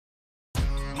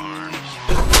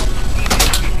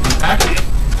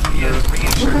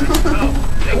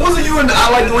Wasn't you in the I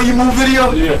Like the Way You Move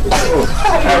video? Yeah.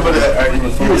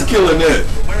 He was killing that.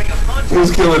 He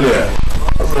was killing that.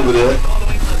 I remember that.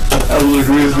 That was the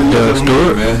greatest video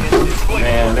ever, man.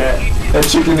 Man, that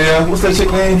chicken there. What's that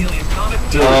chick name?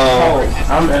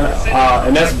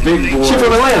 And that's Big Boy. She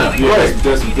from Atlanta. Yeah, Right.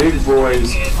 that's Big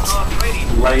Boy's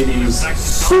ladies'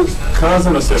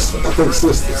 cousin or sister. I think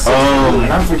sister.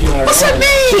 I'm forgetting her. What's her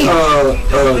name?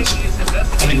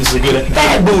 I think this is a good.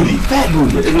 Fat Booty. Fat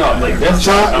Booty. No, that's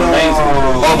amazing.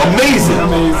 Oh, amazing.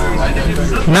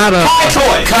 Not a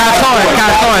Toy.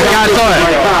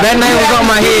 That name was on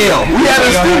my head. We had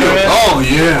a studio. Oh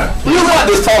yeah. You not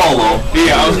this tall though.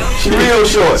 Yeah, she real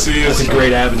short. That's a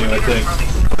great avenue, I think.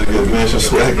 Good man, your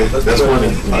swagger. That's funny.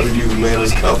 How did you man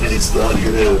this company stuff?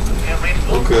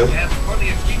 Okay.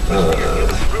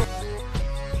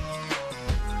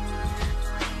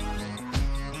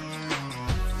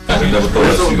 I never thought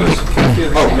I'd see this.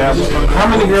 How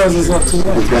many girls is up to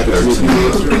now?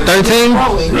 13? 13?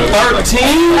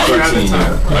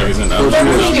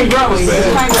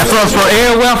 From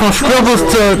everywhere, from scribbles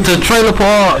to trailer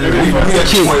park.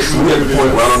 Chicks. We had a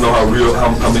point where I don't know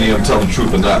how many of them tell the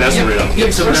truth or not. That's real. And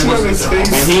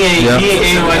he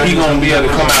ain't like he gonna be able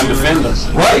to come out and defend us.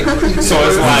 Right. So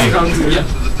it's like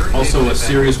also a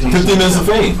serious 15 minutes of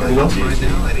fame, you know?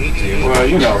 Well,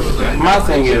 you know, my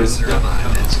thing is,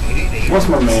 what's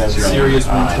my man's name? Serious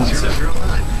 127.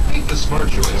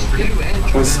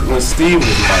 When Steve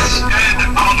was murdered,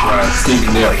 right? Steve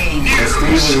Canary. When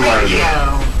Steve was murdered,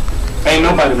 ain't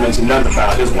nobody mentioned nothing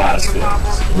about his wife's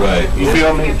feelings. Right. You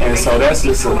feel me? And so that's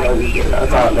just I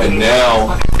thought. And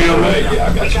now, feel me? right? Yeah,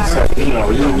 I got you. So,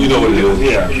 you know what it is.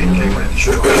 Yeah.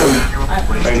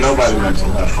 Ain't nobody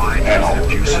mentioned her at all.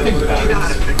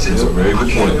 That's a very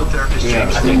good point. Yeah.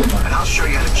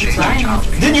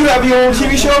 Didn't you have your own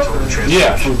TV show?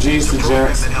 Yeah, from G's to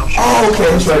Gents. Oh, okay,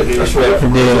 that's right. That's right.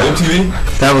 Yeah. MTV?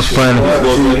 That was funny.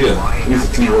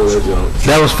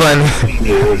 That was funny.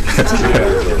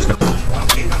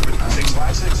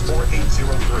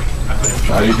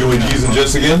 How you doing, G's and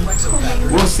Jets again?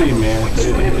 We'll see, man.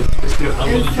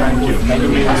 Thank you.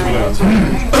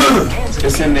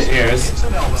 It's in the air. It's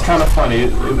kind of funny.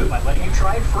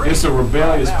 It's a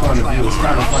rebellious point of view. It's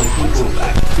kind of funny.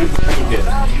 People think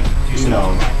that, you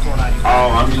know,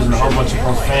 oh, I'm using a whole bunch of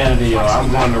profanity, or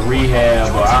I'm going to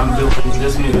rehab, or I'm doing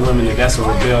this many women. That's a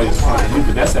rebellious point of view,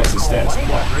 but that's actually status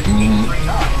quo.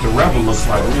 The rebel looks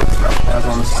like real. The rebel has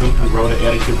on a suit. He wrote an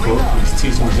etiquette book. He's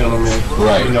teaching gentlemen,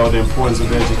 you know, the importance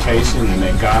of education and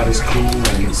that God is cool.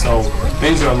 And so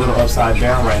things are a little upside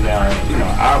down right now. And, you know,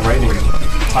 our ratings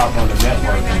top on the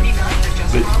network.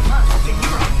 But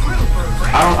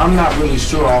I'm not really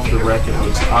sure off the record,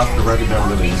 which off the record don't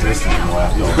really exist anymore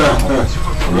after Obama.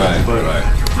 But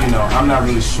you know, I'm not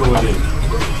really sure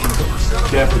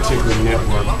that particular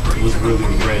network was really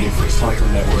ready for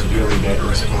something that was really that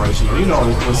inspirational. You know,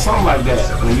 with something like that,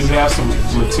 when you have some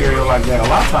material like that, a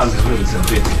lot of times it's really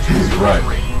convicting. Right.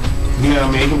 You know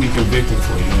what I mean? It can be convicting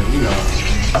for you. You know.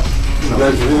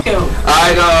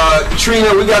 Alright,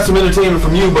 Trina, we got some entertainment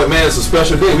from you, but man, it's a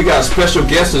special day. We got a special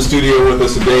guest in studio with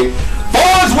us today.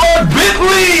 Fonzworth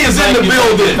Bentley is in the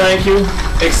building. Thank you.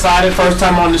 Excited, first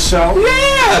time on the show.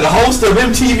 Yeah, the host of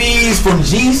MTV's From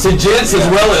G's to Gents, as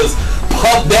well as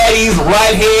Puff Daddy's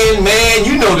right hand man.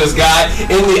 You know this guy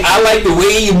in the I Like the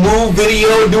Way You Move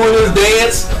video, doing his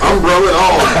dance. Umbrella and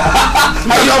all.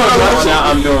 How you umbrella with you?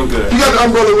 I'm doing good. You got the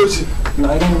umbrella with you? No,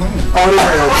 I don't rain. Oh, it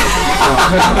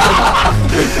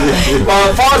ain't.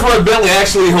 Fonzworth Bentley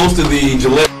actually hosted the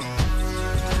Gillette